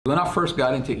When I first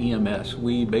got into EMS,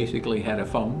 we basically had a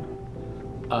phone.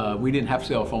 We didn't have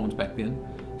cell phones back then.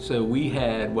 So we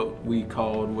had what we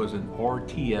called was an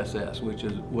RTSS, which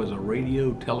was a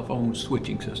radio telephone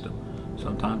switching system.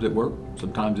 Sometimes it worked,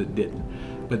 sometimes it didn't.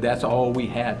 But that's all we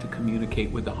had to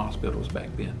communicate with the hospitals back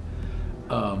then.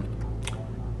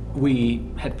 We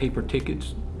had paper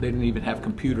tickets. They didn't even have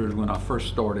computers when I first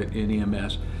started in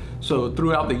EMS. So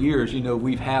throughout the years,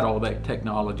 we've had all that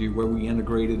technology where we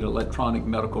integrated electronic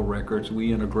medical records,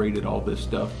 we integrated all this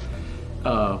stuff.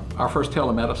 Our first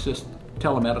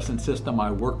telemedicine system I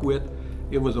worked with,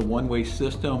 it was a one-way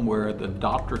system where the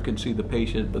doctor can see the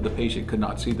patient, but the patient could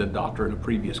not see the doctor in a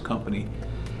previous company.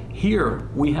 Here,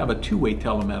 we have a two-way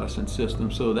telemedicine system,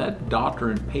 so that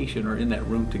doctor and patient are in that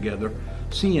room together,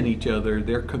 seeing each other,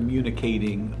 they're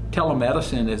communicating.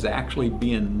 Telemedicine is actually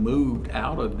being moved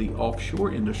out of the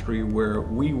offshore industry where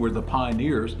we were the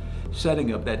pioneers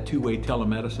setting up that two-way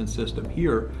telemedicine system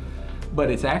here,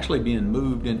 but it's actually being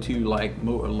moved into like a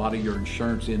lot of your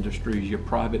insurance industries, your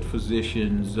private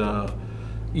physicians,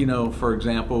 for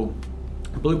example,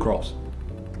 Blue Cross.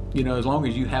 As long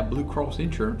as you have Blue Cross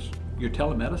insurance, your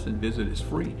telemedicine visit is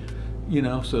free,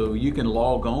 so you can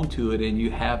log on to it and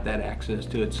you have that access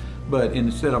to it. But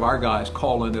instead of our guys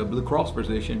calling a Blue Cross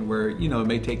physician where, it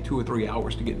may take 2 or 3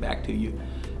 hours to get back to you,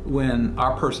 when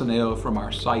our personnel from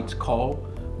our sites call,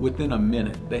 within a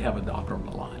minute, they have a doctor on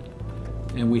the line.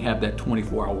 And we have that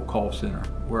 24-hour call center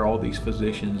where all these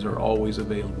physicians are always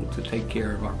available to take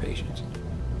care of our patients.